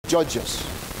Judges.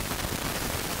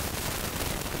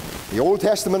 The Old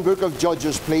Testament book of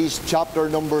Judges, please, chapter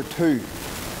number 2.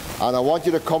 And I want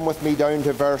you to come with me down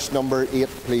to verse number 8,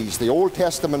 please. The Old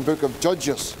Testament book of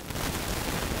Judges.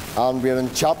 And we're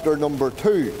in chapter number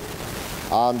 2.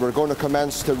 And we're going to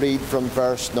commence to read from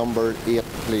verse number 8,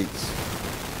 please.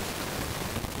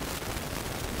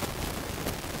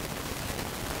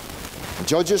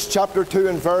 Judges chapter 2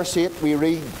 and verse 8 we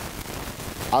read,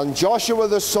 "And Joshua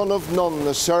the son of Nun,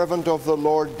 the servant of the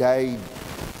Lord, died,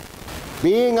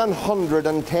 being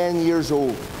 110 years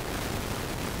old.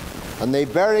 And they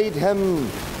buried him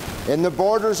in the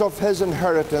borders of his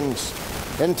inheritance,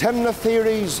 in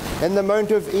Timnath-Heres, in the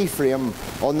mount of Ephraim,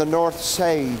 on the north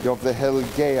side of the hill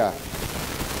Gea.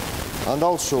 And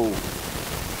also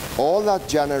all that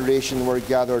generation were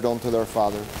gathered unto their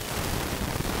father.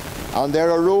 And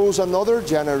there arose another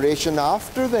generation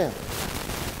after them,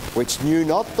 which knew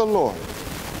not the Lord,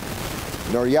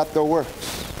 nor yet the works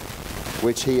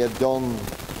which he had done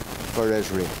for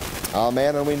Israel."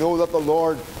 Amen. And we know that the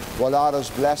Lord will add his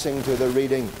blessing to the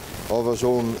reading of his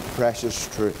own precious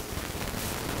truth.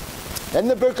 In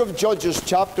the book of Judges,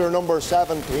 chapter number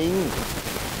 17,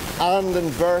 and in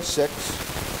verse 6,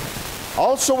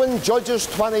 also in Judges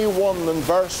 21 and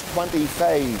verse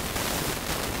 25,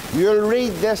 you'll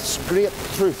read this great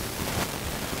truth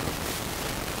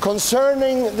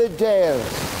concerning the days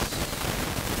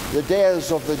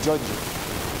of the judges.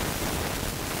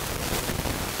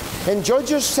 In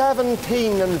Judges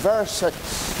 17 and verse 6,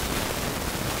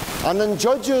 and in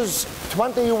Judges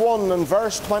 21 and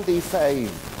verse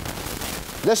 25,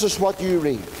 this is what you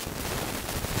read.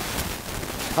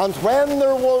 "And when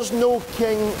there was no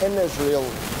king in Israel,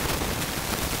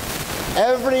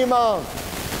 every man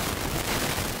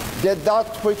did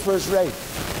that which was right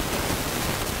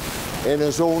in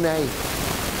his own eyes."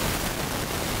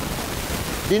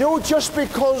 You know, just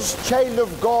because, child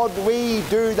of God, we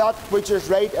do that which is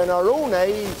right in our own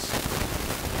eyes,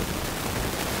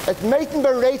 it mightn't be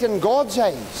right in God's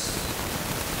eyes.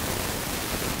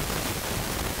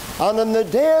 And in the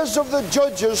days of the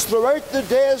judges, throughout the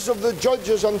days of the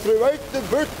judges and throughout the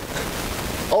book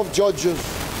of Judges,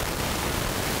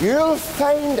 you'll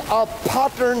find a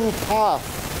pattern path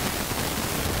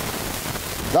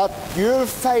that you'll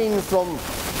find from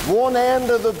one end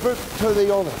of the book to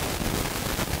the other.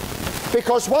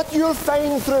 Because what you'll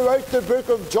find throughout the book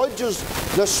of Judges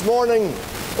this morning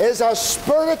is a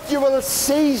spiritual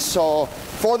seesaw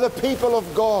for the people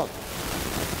of God.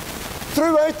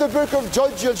 Throughout the book of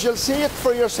Judges, you'll see it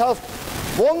for yourself.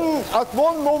 At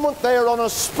one moment they are on a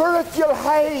spiritual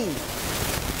high,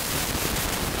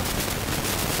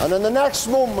 and in the next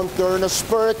moment they're in a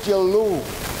spiritual low.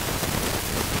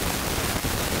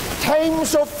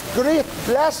 Times of great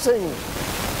blessing,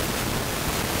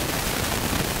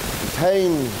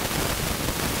 time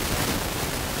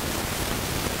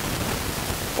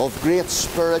of great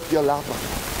spiritual apathy.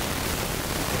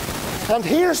 And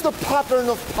here's the pattern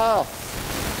of path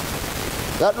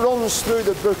that runs through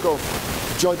the book of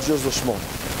Judges this morning.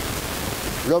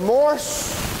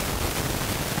 Remorse,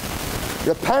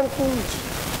 repentance,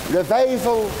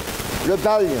 revival,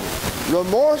 rebellion.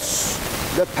 Remorse,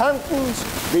 repentance,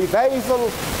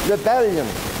 revival, rebellion.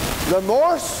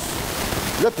 Remorse,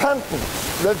 repentance,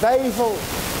 revival,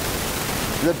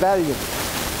 rebellion.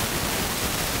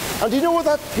 And do you know what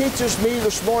that teaches me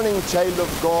this morning, child of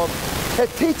God?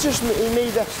 It teaches me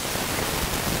this.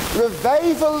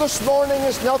 Revival this morning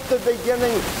is not the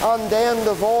beginning and end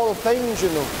of all things, you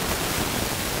know.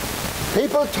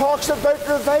 People talk about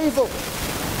revival,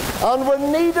 and we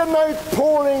need an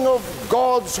outpouring of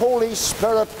God's Holy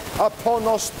Spirit upon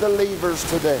us believers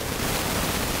today.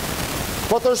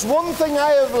 But there's one thing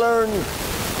I have learned.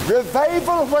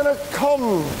 Revival, when it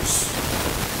comes,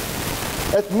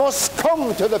 it must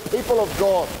come to the people of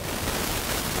God.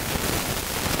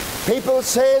 People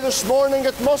say this morning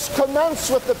it must commence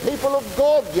with the people of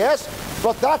God. Yes,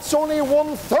 but that's only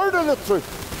 1/3 of the truth.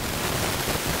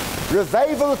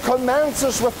 Revival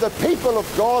commences with the people of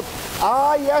God.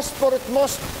 Ah, yes, but it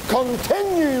must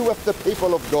continue with the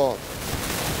people of God.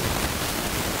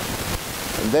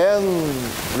 And then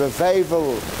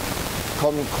revival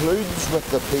concludes with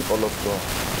the people of God.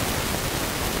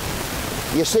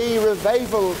 You see,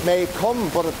 revival may come,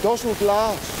 but it doesn't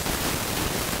last.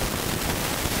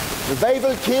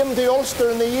 Revival came to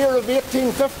Ulster in the year of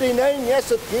 1859.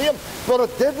 Yes, it came, but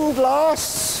it didn't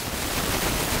last.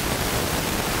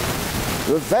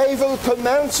 Revival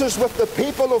commences with the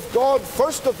people of God,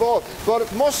 first of all, but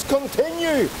it must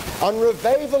continue. And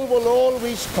revival will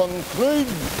always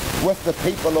conclude with the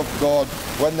people of God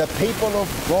when the people of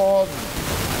God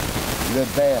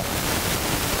rebel.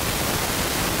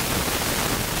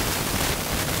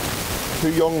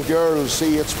 two young girls,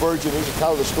 see, it's Spurgeon used to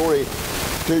tell the story.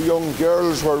 Two young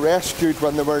girls were rescued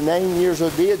when they were 9 years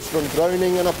of age from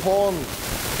drowning in a pond.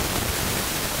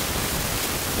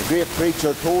 The great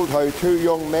preacher told how two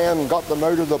young men got them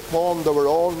out of the pond. They were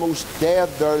almost dead.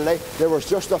 There was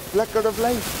just a flicker of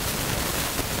life.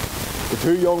 The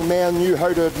two young men knew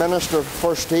how to administer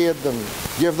first aid and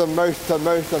give them mouth to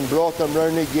mouth and brought them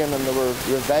round again, and they were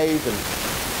revived. And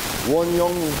one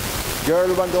young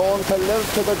girl went on to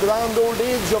live to the grand old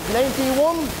age of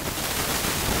 91.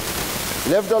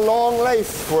 Lived a long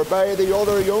life, whereby the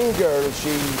other young girl,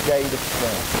 she died of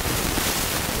 12.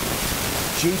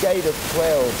 She died of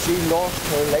 12. She lost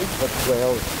her life at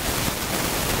 12.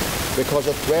 Because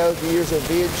at 12 years of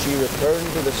age, she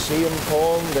returned to the same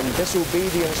pond in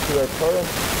disobedience to her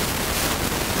parents.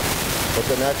 But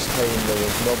the next time, there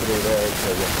was nobody there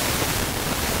to rescue.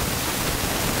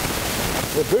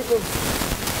 The book of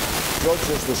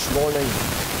Judges this morning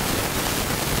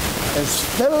is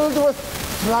filled with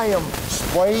triumphs.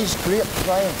 Why's great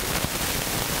triumph?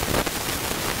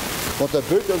 But the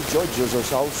book of Judges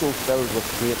is also filled with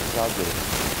great tragedy.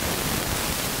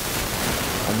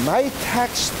 And my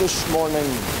text this morning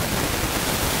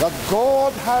that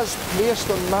God has placed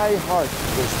on my heart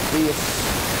is based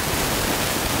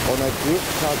on a great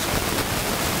tragedy.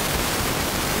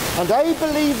 And I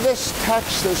believe this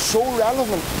text is so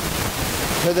relevant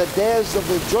to the days of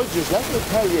the judges. Let me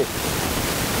tell you,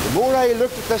 the more I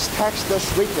looked at this text this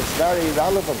week, it's very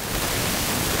relevant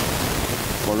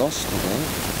for us today.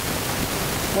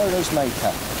 Where is my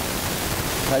text?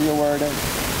 Tell you where it is.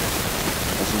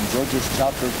 It's in Judges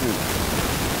chapter 2,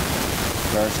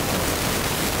 verse 10.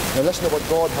 Now listen to what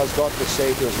God has got to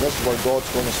say to us. This is where God's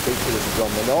going to speak to us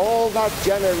from. And all that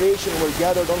generation were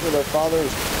gathered unto their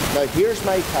fathers. Now here's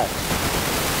my text.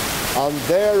 And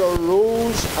there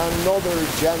arose another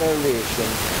generation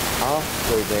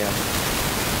after them,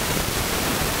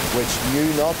 which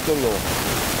knew not the Lord,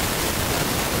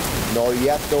 nor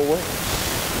yet the works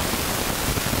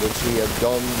which he had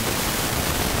done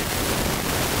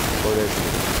for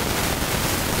Israel.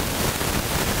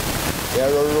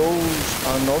 There arose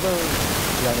another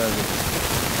generation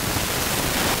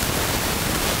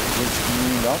which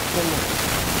knew not the Lord,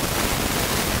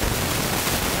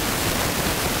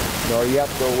 nor yet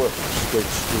the works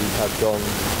which he had done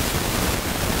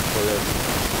for Israel.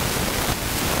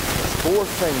 There's four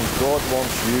things God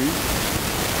wants you,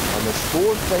 and there's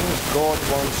four things God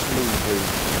wants me to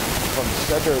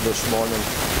consider this morning,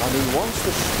 and he wants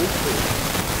to speak to us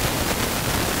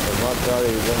in that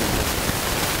very way.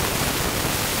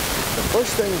 The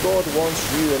first thing God wants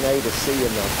you and I to see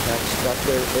in that text, that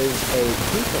there is a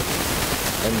people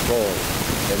involved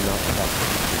in that text.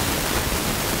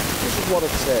 This is what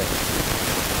it says.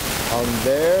 And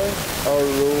there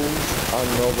arose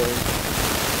another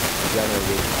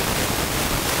generation.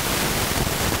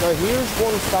 Now here's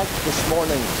one fact this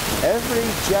morning. Every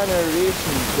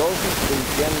generation doesn't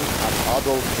begin at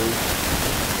adulthood.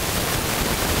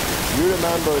 You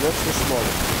remember this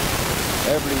morning.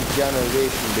 Every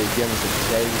generation begins at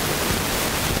childhood.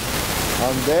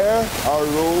 And there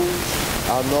arose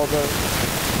another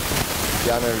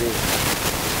generation.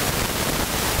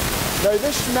 Now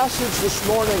this message this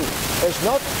morning is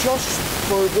not just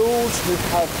for those who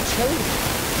have children.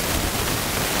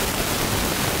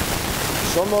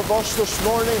 Some of us this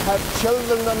morning have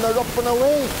children and they're up and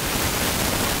away.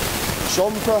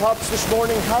 Some perhaps this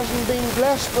morning hasn't been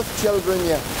blessed with children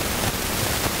yet.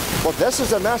 But this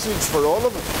is a message for all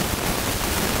of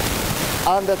us.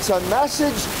 And it's a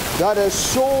message that is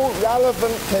so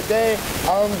relevant today.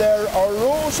 And there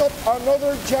arose up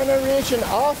another generation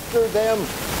after them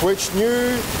which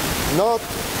knew not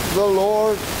the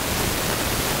Lord.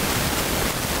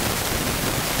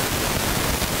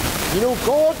 You know,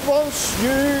 God wants you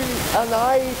and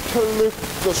I to look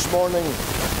this morning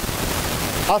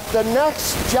at the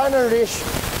next generation.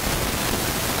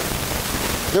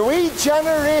 The wee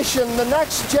generation, the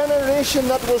next generation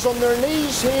that was on their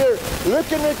knees here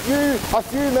looking at you a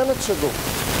few minutes ago.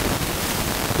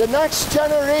 The next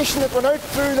generation that went out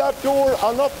through that door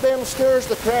and up them stairs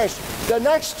to crash. The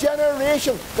next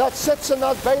generation that sits in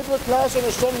that Bible class on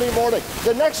a Sunday morning.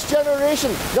 The next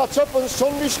generation that's up in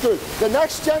Sunday school. The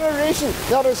next generation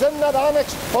that is in that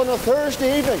annex on a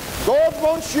Thursday evening. God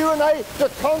wants you and I to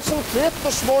concentrate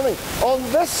this morning on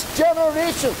this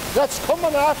generation that's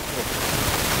coming after us.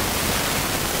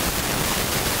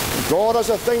 God has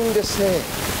a thing to say.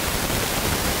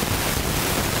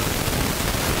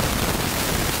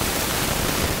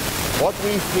 What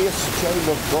we face, child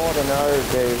of God, in our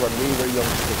day when we were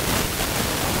youngsters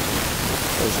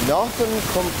is nothing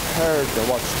compared to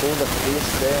what's going to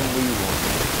face them we were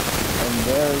in in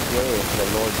their day of the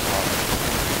Lord God.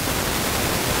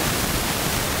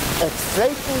 It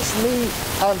frightens me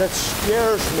and it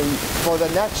scares me for the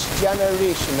next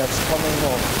generation that's coming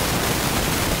on.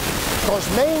 Because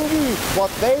mind you,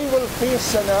 what they will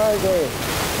face in our day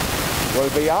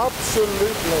will be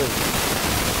absolutely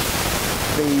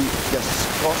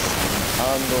disgusting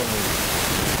and unreal.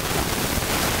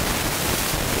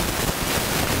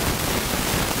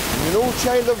 You know,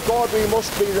 child of God, we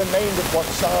must be reminded what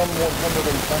Psalm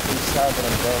 127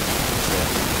 and verse 2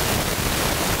 says.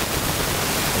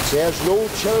 It says, "No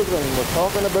children," we're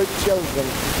talking about children,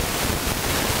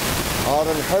 "are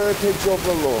an heritage of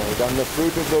the Lord, and the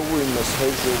fruit of the womb is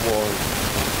his reward."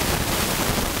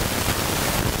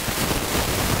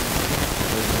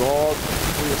 God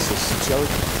places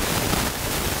children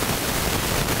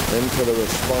into the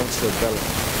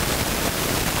responsibility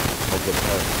of the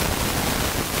parent.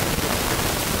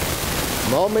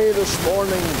 Mommy this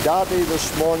morning, Daddy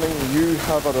this morning, you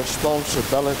have a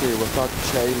responsibility with that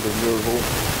child in your home.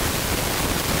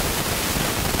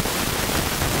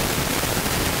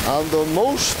 And the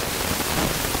most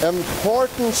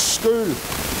important school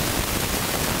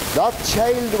that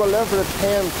child will ever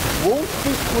attend won't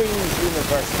be Queen's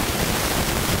University.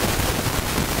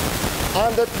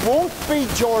 And it won't be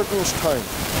Jordanstown.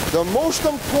 The most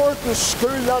important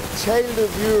school that child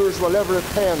of yours will ever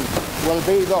attend will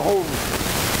be the home.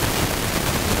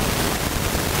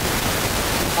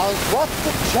 And what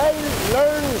the child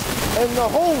learns in the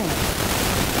home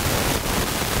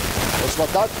is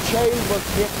what that child will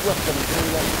take with them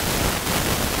through life.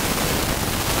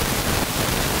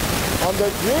 And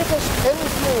the greatest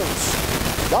influence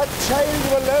that child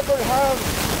will ever have,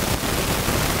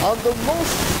 and the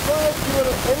most spiritual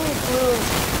influence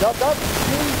that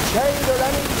child or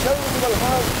any children will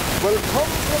have, will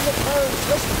come from the parents.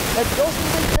 Listen, it doesn't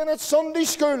begin at Sunday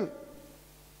school.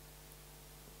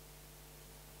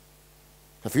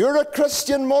 If you're a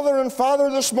Christian mother and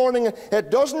father this morning, it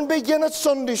doesn't begin at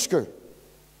Sunday school.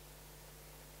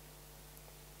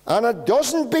 And it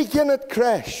doesn't begin at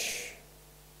creche.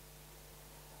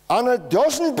 And it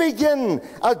doesn't begin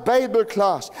at Bible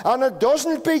class. And it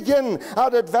doesn't begin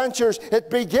at adventures. It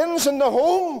begins in the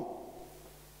home.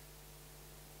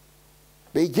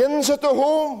 Begins at the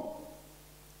home.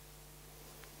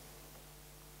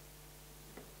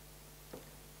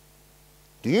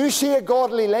 Do you see a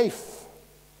godly life?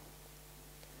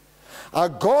 A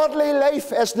godly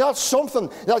life is not something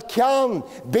that can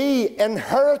be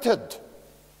inherited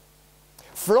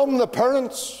from the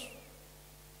parents.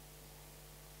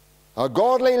 A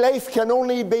godly life can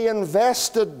only be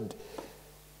invested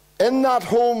in that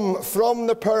home from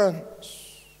the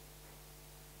parents.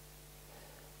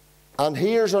 And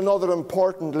here's another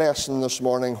important lesson this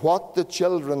morning. What the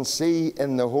children see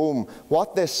in the home,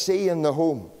 what they see in the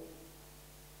home,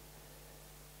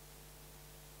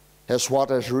 is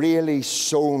what is really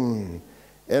sown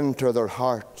into their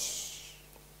hearts.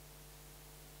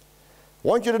 I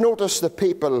want you to notice the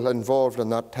people involved in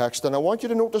that text, and I want you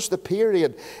to notice the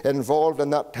period involved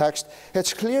in that text.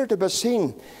 It's clear to be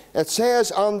seen. It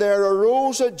says, "And there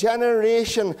arose a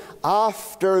generation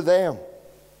after them."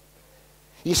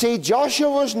 You see, Joshua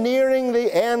was nearing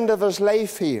the end of his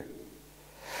life here.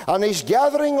 And he's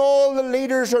gathering all the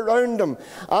leaders around him.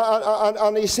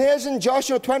 And he says in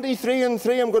Joshua 23 and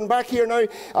 3, I'm going back here now,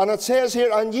 and it says here,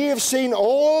 "And ye have seen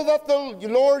all that the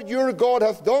Lord your God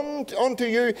hath done unto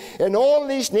you in all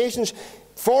these nations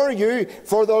for you,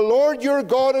 for the Lord your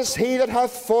God is he that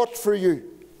hath fought for you."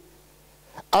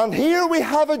 And here we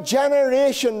have a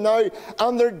generation now,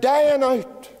 and they're dying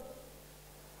out.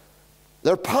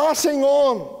 They're passing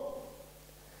on.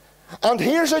 And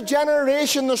here's a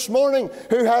generation this morning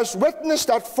who has witnessed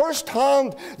at first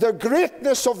hand the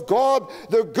greatness of God,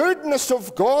 the goodness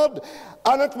of God,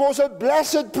 and it was a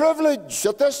blessed privilege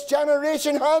that this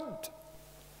generation had.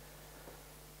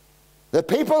 The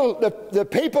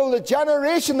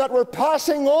generation that were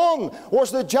passing on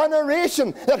was the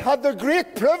generation that had the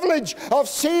great privilege of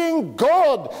seeing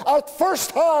God at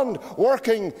first hand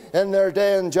working in their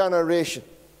day and generation.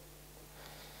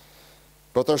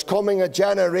 But there's coming a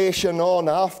generation on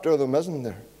after them, isn't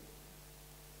there?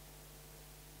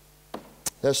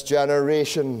 This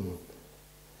generation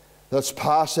that's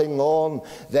passing on,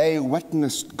 they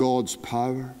witnessed God's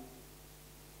power.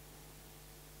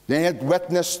 They had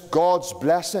witnessed God's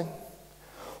blessing.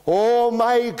 Oh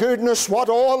my goodness, what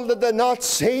all did they not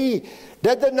see?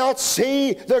 Did they not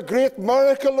see the great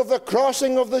miracle of the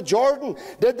crossing of the Jordan?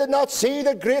 Did they not see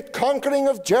the great conquering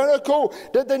of Jericho?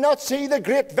 Did they not see the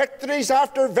great victories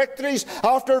after victories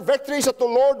that the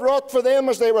Lord wrought for them as they were claiming the promised land? Oh, my goodness, what all did they not see? Did they not see the great miracle of the crossing of the Jordan? Did they not see the great conquering of Jericho? Did they not see the great victories after victories that the Lord wrought for them as they were claiming the promised land? Oh, my goodness, what all did they not see? Did they not see the great miracle of the crossing of the Jordan? Did they not see the great conquering of Jericho? Did they not see the great victories after victories that the Lord wrought for them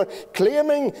as they were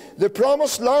claiming the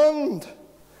promised land?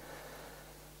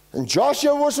 And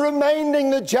Joshua was reminding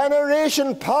the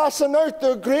generation passing out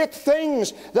the great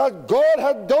things that God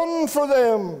had done for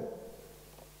them.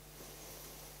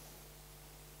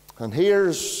 And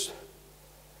here's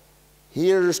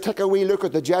take a wee look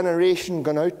at the generation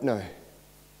gone out now.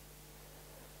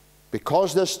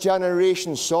 Because this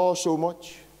generation saw so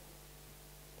much,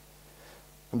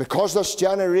 and because this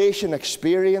generation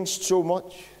experienced so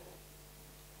much,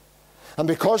 and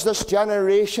because this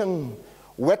generation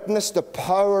witnessed the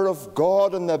power of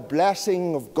God and the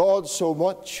blessing of God so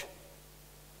much,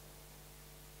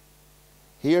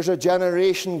 here's a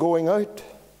generation going out,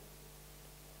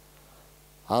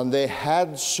 and they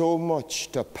had so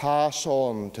much to pass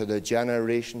on to the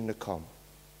generation to come.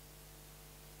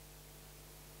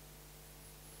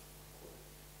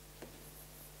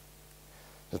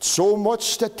 That's so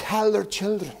much to tell their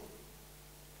children.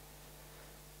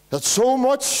 That's so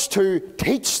much to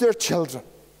teach their children.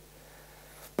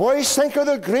 Boys, think of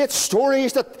the great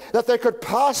stories that they could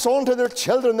pass on to their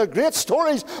children. The great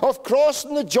stories of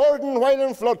crossing the Jordan while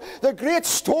in flood. The great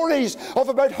stories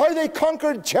about how they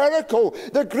conquered Jericho.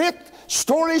 The great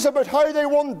stories about how they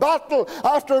won battle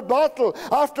after battle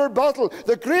after battle.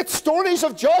 The great stories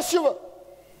of Joshua.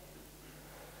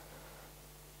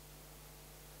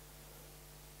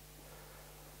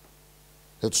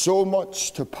 It's so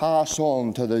much to pass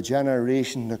on to the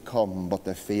generation to come, but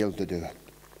they failed to do it.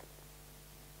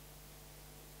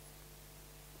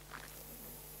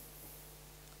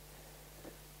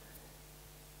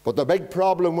 But the big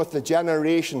problem with the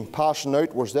generation passing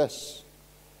out was this: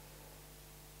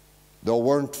 they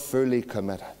weren't fully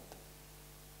committed.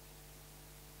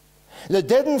 They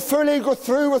didn't fully go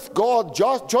through with God.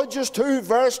 Judges 2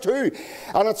 verse 2.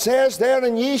 And it says there,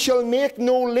 "And ye shall make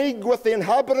no league with the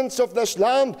inhabitants of this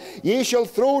land. Ye shall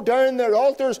throw down their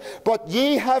altars, but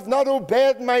ye have not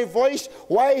obeyed my voice.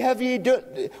 Why have ye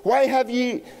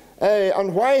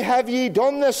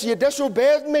done this? Ye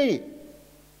disobeyed me."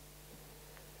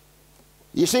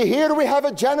 You see, here we have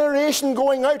a generation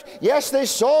going out. Yes, they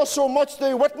saw so much,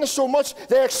 they witnessed so much,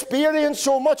 they experienced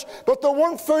so much, but they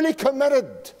weren't fully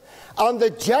committed. And the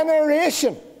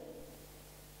generation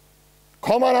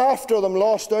coming after them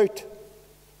lost out.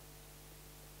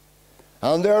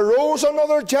 And there arose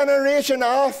another generation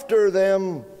after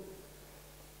them.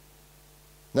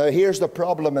 Now here's the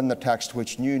problem in the text: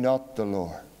 which knew not the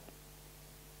Lord.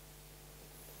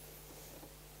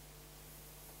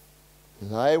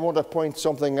 And I want to point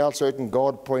something else out, and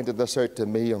God pointed this out to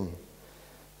me on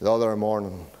the other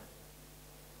morning.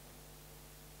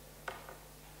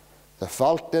 The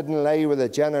fault didn't lie with the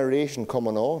generation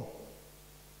coming on.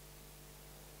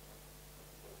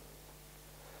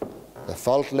 The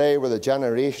fault lay with the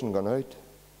generation gone out.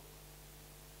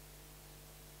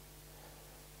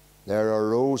 There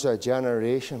arose a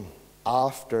generation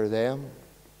after them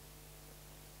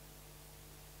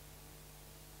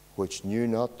which knew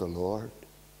not the Lord.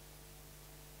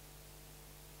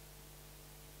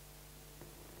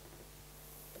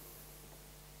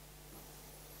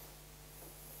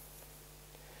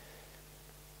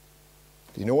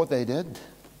 Do you know what they did?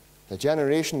 The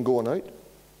generation going out.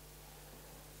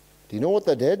 Do you know what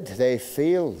they did? They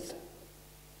failed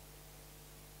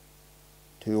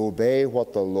to obey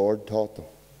what the Lord taught them.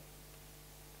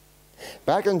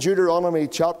 Back in Deuteronomy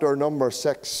chapter number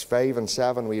 6, 5 and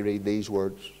 7, we read these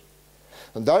words.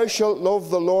 "And thou shalt love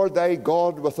the Lord thy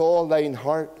God with all thine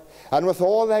heart, and with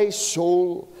all thy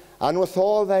soul, and with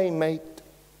all thy might.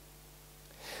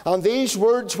 And these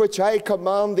words which I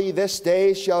command thee this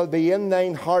day shall be in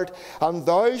thine heart, and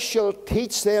thou shalt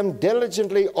teach them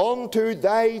diligently unto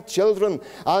thy children,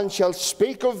 and shalt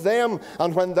speak of them,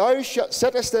 and when thou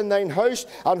sittest in thine house,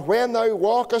 and when thou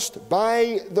walkest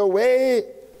by the way."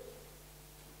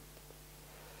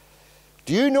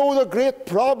 Do you know the great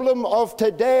problem of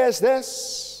today is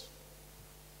this?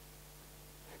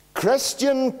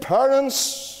 Christian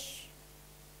parents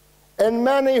in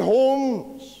many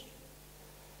homes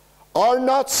are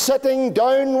not sitting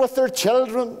down with their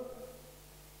children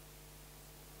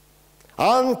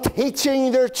and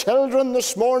teaching their children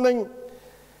this morning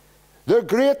the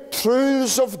great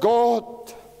truths of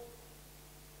God.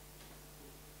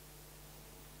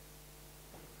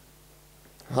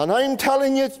 And I'm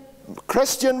telling you,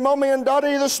 Christian mummy and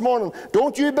daddy, this morning,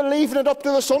 don't you be leaving it up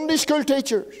to the Sunday school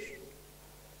teachers.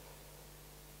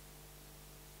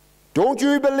 Don't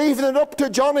you be leaving it up to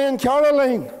Johnny and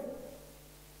Caroline.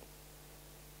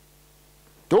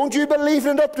 Don't you be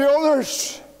leaving it up to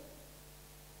others.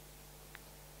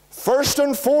 First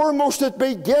and foremost, it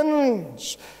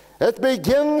begins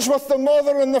with the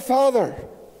mother and the father.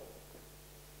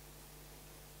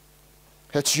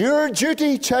 It's your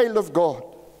duty, child of God.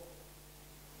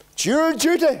 It's your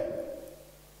duty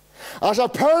as a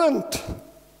parent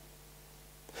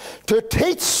to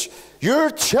teach your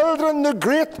children the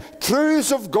great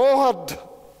truths of God,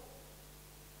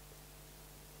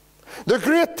 the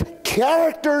great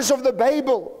characters of the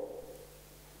Bible,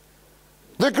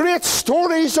 the great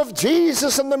stories of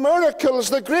Jesus and the miracles,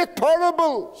 the great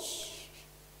parables.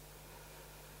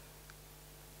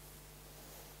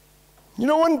 You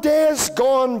know, in days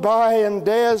gone by and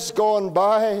days gone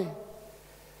by,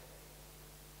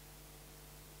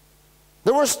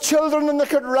 there was children and they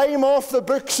could rhyme off the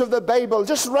books of the Bible,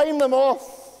 just rhyme them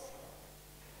off.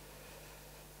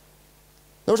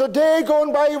 There was a day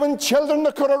gone by when children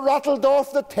that could have rattled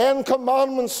off the 10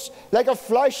 Commandments like a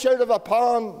flash out of a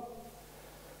pan.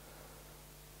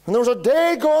 And there was a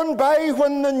day gone by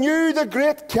when they knew the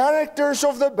great characters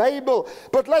of the Bible.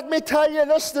 But let me tell you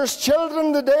this, there's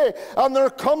children today, and they're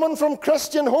coming from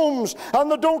Christian homes,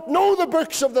 and they don't know the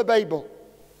books of the Bible.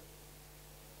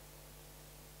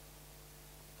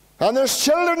 And there's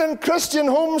children in Christian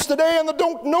homes today, and they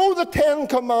don't know the 10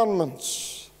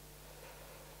 Commandments.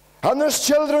 And there's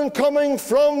children coming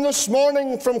from this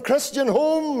morning from Christian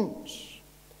homes,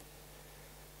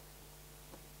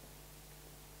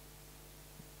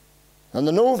 and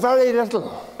they know very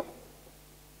little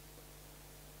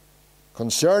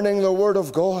concerning the Word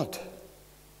of God.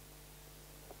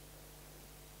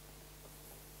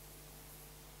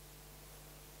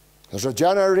 There's a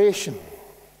generation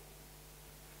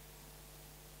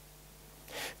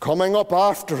coming up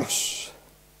after us.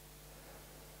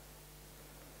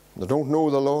 They don't know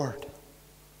the Lord.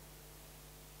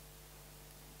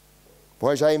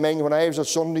 Boys, I mind when I was at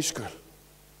Sunday school,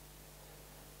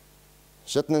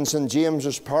 sitting in St.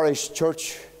 James's Parish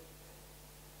Church,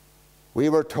 we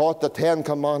were taught the 10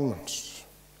 Commandments.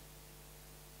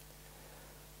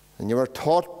 And you were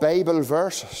taught Bible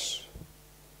verses.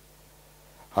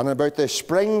 And about the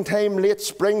springtime, late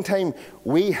springtime,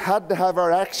 we had to have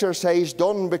our exercise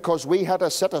done because we had to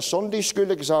sit a Sunday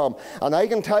school exam. And I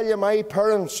can tell you, my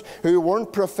parents, who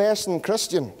weren't professing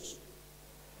Christians,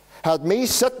 had me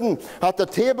sitting at the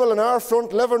table in our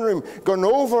front living room going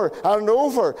over and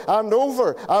over and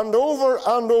over and over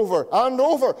and over and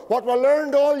over what we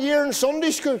learned all year in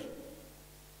Sunday school.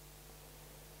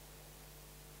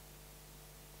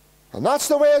 And that's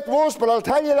the way it was, but I'll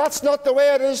tell you, that's not the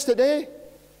way it is today.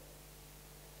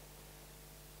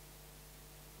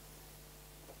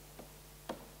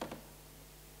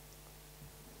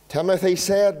 Timothy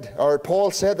said, or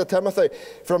Paul said to Timothy,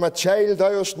 from a child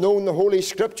thou hast known the Holy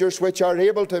Scriptures, which are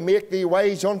able to make thee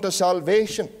wise unto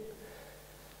salvation.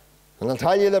 And I'll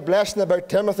tell you the blessing about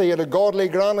Timothy. He had a godly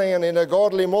granny and he had a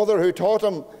godly mother who taught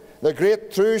him the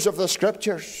great truths of the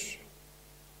Scriptures.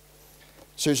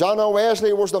 Susanna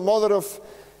Wesley was the mother of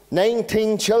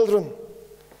 19 children.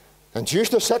 And she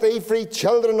used to sit every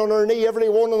children on her knee, every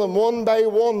one of them, one by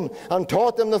one, and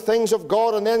taught them the things of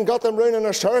God, and then got them round in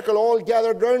a circle, all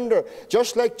gathered round her,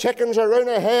 just like chickens around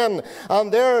a hen.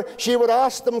 And there she would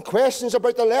ask them questions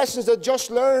about the lessons they'd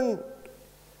just learned.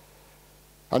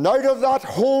 And out of that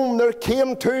home there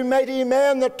came two mighty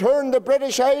men that turned the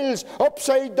British Isles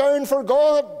upside down for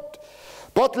God.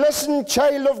 But listen,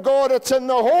 child of God, it's in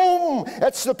the home,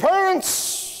 it's the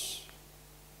parents.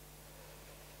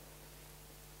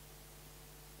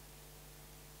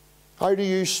 How do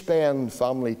you spend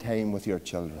family time with your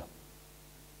children?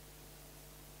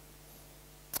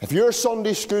 If your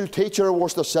Sunday school teacher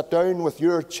was to sit down with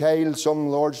your child some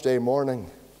Lord's Day morning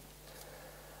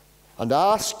and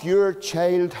ask your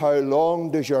child, how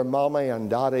long does your mommy and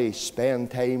daddy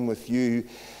spend time with you,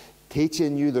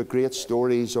 teaching you the great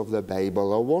stories of the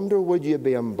Bible, I wonder, would you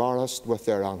be embarrassed with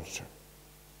their answer?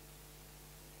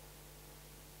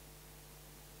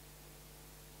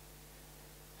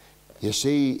 You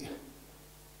see,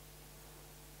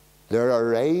 there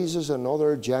arises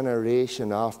another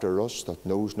generation after us that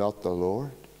knows not the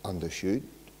Lord, and they should.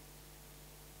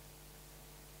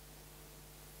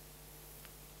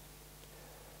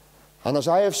 And as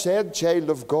I have said, child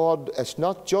of God, it's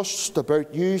not just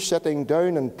about you sitting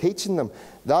down and teaching them.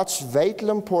 That's vital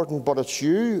important, but it's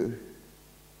you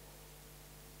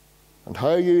and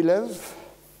how you live.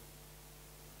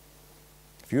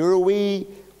 If your wee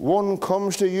one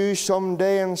comes to you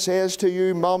someday and says to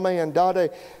you, Mommy and Daddy,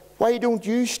 why don't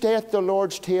you stay at the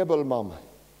Lord's table, Mama?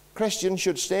 Christians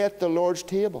should stay at the Lord's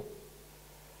table.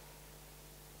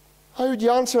 How would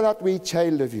you answer that wee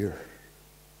child of yours?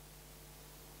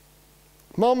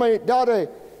 Mommy, Daddy,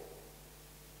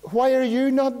 why are you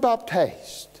not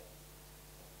baptized?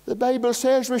 The Bible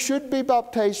says we should be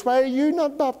baptized. Why are you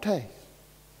not baptized?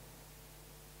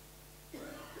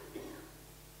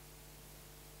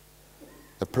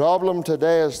 The problem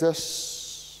today is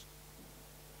this: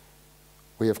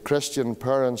 we have Christian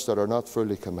parents that are not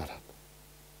fully committed.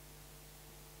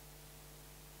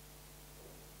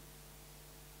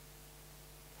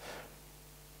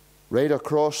 Right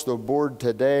across the board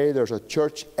today, there's a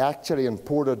church actually in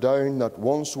Portadown that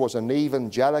once was an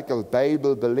evangelical,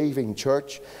 Bible-believing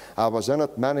church. I was in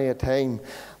it many a time,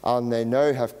 and they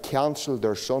now have cancelled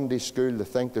their Sunday school. They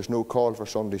think there's no call for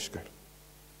Sunday school.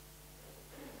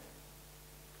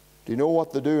 Do you know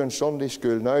what they do in Sunday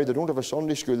school now? They don't have a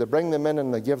Sunday school. They bring them in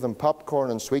and they give them popcorn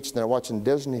and sweets, and they're watching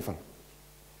Disney film.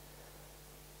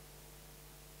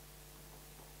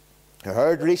 I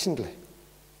heard recently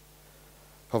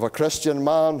of a Christian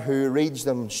man who reads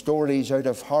them stories out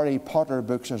of Harry Potter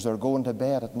books as they're going to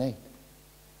bed at night,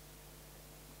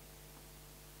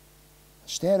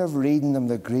 instead of reading them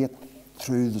the great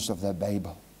truths of the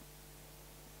Bible.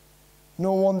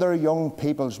 No wonder young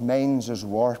people's minds is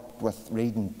warped with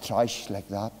reading trash like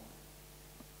that.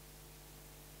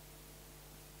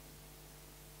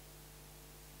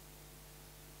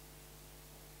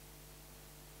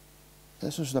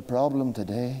 This is the problem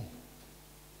today.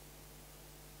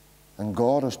 And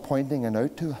God is pointing it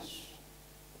out to us.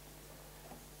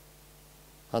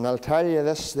 And I'll tell you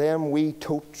this, them wee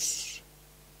totes,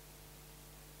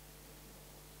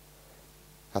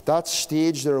 at that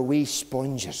stage they're wee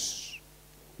sponges.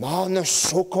 Man, they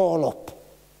soak all up.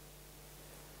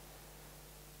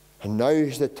 And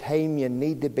now's the time you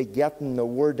need to be getting the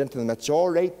word into them. It's all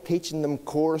right teaching them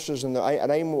courses, and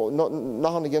I'm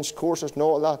nothing against courses and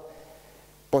all that.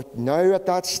 But now at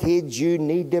that stage you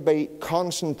need to be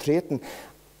concentrating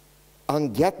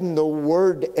on getting the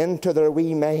word into their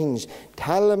wee minds.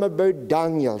 Tell them about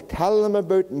Daniel. Tell them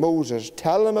about Moses.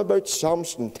 Tell them about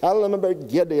Samson. Tell them about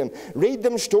Gideon. Read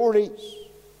them stories.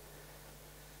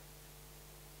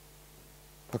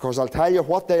 Because I'll tell you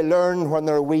what they learn when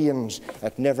they're weans,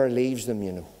 it never leaves them,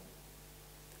 you know.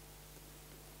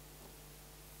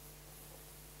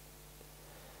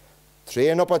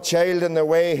 Train up a child in the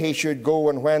way he should go,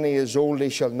 and when he is old he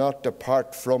shall not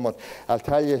depart from it. I'll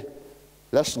tell you,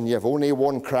 listen, you've only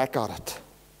one crack at it.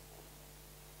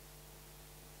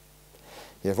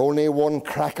 You've only one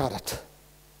crack at it.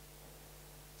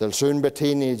 They'll soon be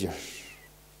teenagers,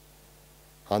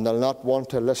 and they'll not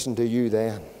want to listen to you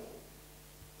then.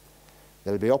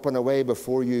 They'll be up and away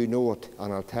before you know it.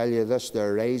 And I'll tell you this,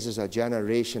 there rises a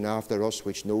generation after us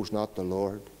which knows not the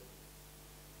Lord.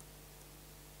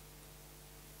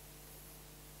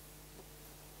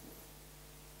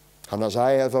 And as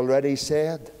I have already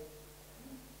said,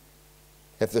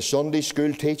 if the Sunday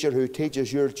school teacher who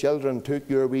teaches your children took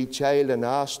your wee child and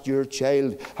asked your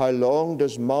child, how long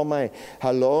does Mommy,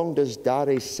 how long does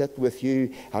Daddy sit with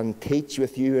you and teach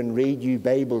with you and read you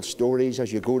Bible stories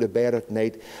as you go to bed at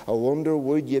night, I wonder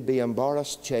would you be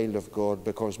embarrassed, child of God,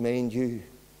 because mind you,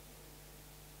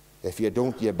 if you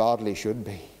don't, you badly should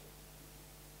be.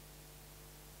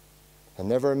 And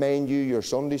never mind you, your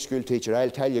Sunday school teacher, I'll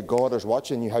tell you, God is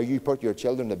watching you, how you put your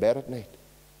children to bed at night.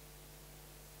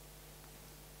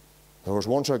 There was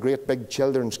once a great big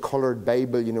children's coloured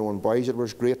Bible, you know, and boys, it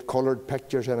was great coloured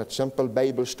pictures in it, simple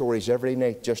Bible stories every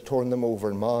night, just turn them over,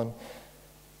 and man,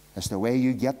 it's the way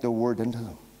you get the word into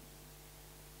them.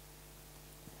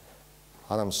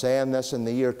 And I'm saying this in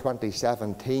the year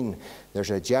 2017,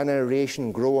 there's a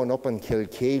generation growing up in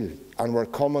Kilkeel, and we're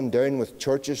coming down with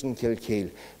churches in Kilkeel,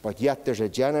 but yet there's a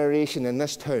generation in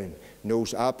this town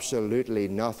knows absolutely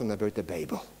nothing about the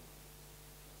Bible.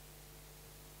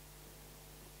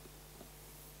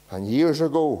 And years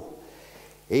ago,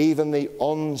 even the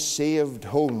unsaved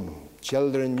home,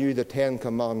 children knew the 10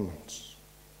 Commandments,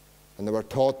 and they were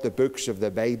taught the books of the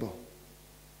Bible.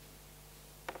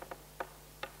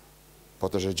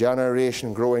 But there's a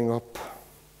generation growing up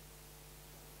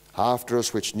after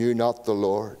us which knew not the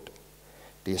Lord.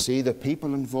 Do you see the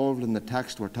people involved in the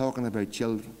text? We're talking about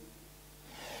children.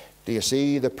 Do you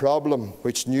see the problem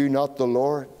which knew not the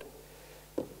Lord?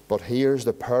 But here's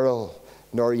the peril,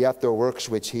 nor yet the works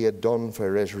which he had done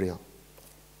for Israel.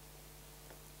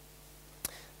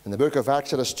 In the book of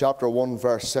Exodus chapter 1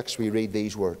 verse 6 we read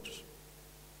these words.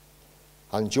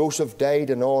 And Joseph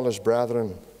died and all his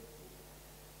brethren,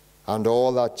 and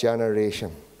all that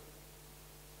generation.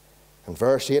 In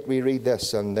verse 8 we read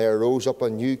this, and there rose up a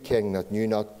new king that knew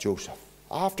not Joseph.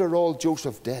 After all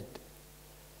Joseph did,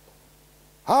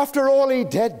 after all he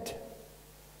did,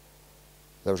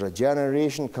 there was a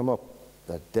generation come up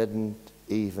that didn't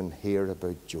even hear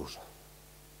about Joseph.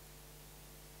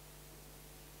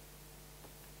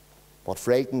 What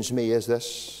frightens me is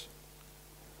this: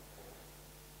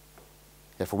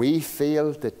 if we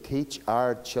fail to teach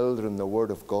our children the Word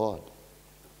of God,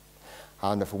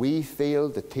 And if we fail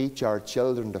to teach our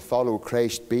children to follow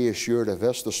Christ, be assured of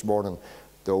this morning,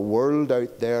 the world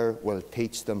out there will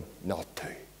teach them not to.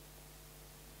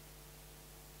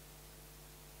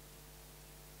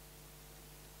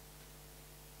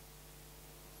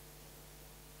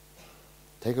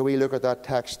 Take a wee look at that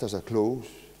text as I close.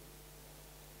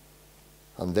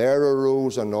 And there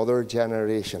arose another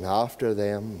generation after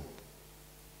them,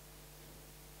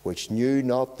 which knew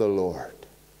not the Lord,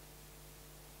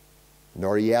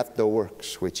 nor yet the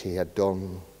works which he had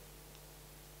done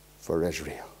for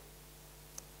Israel.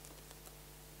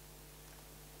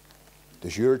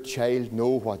 Does your child know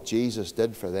what Jesus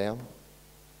did for them?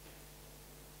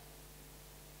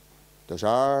 Does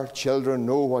our children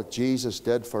know what Jesus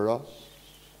did for us?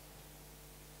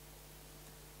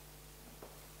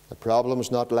 The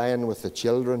problem's not lying with the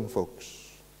children, folks.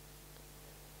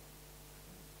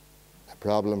 The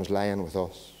problem's lying with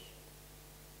us.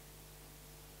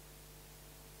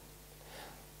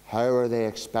 How are they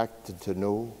expected to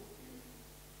know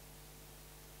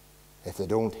if they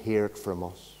don't hear it from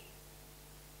us?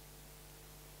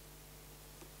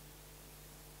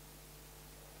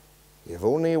 You've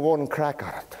only one crack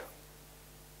at it.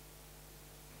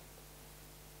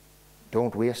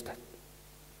 Don't waste it.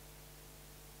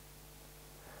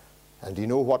 And do you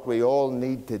know what we all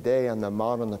need today, and the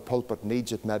man in the pulpit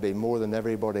needs it maybe more than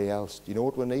everybody else? Do you know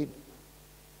what we need?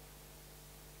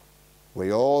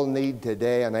 We all need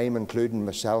today, and I'm including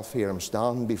myself here, I'm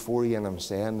standing before you and I'm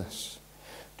saying this.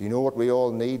 Do you know what we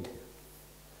all need?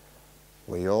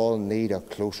 We all need a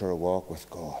closer walk with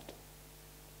God.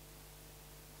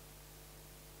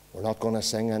 We're not going to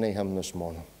sing any hymn this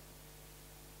morning.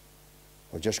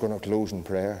 We're just going to close in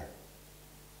prayer.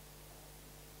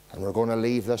 And we're going to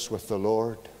leave this with the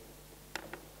Lord.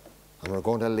 And we're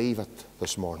going to leave it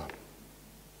this morning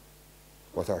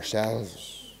with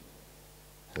ourselves.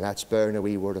 And let's bear in a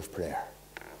wee word of prayer.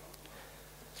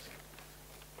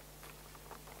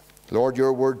 Lord,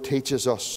 your word teaches us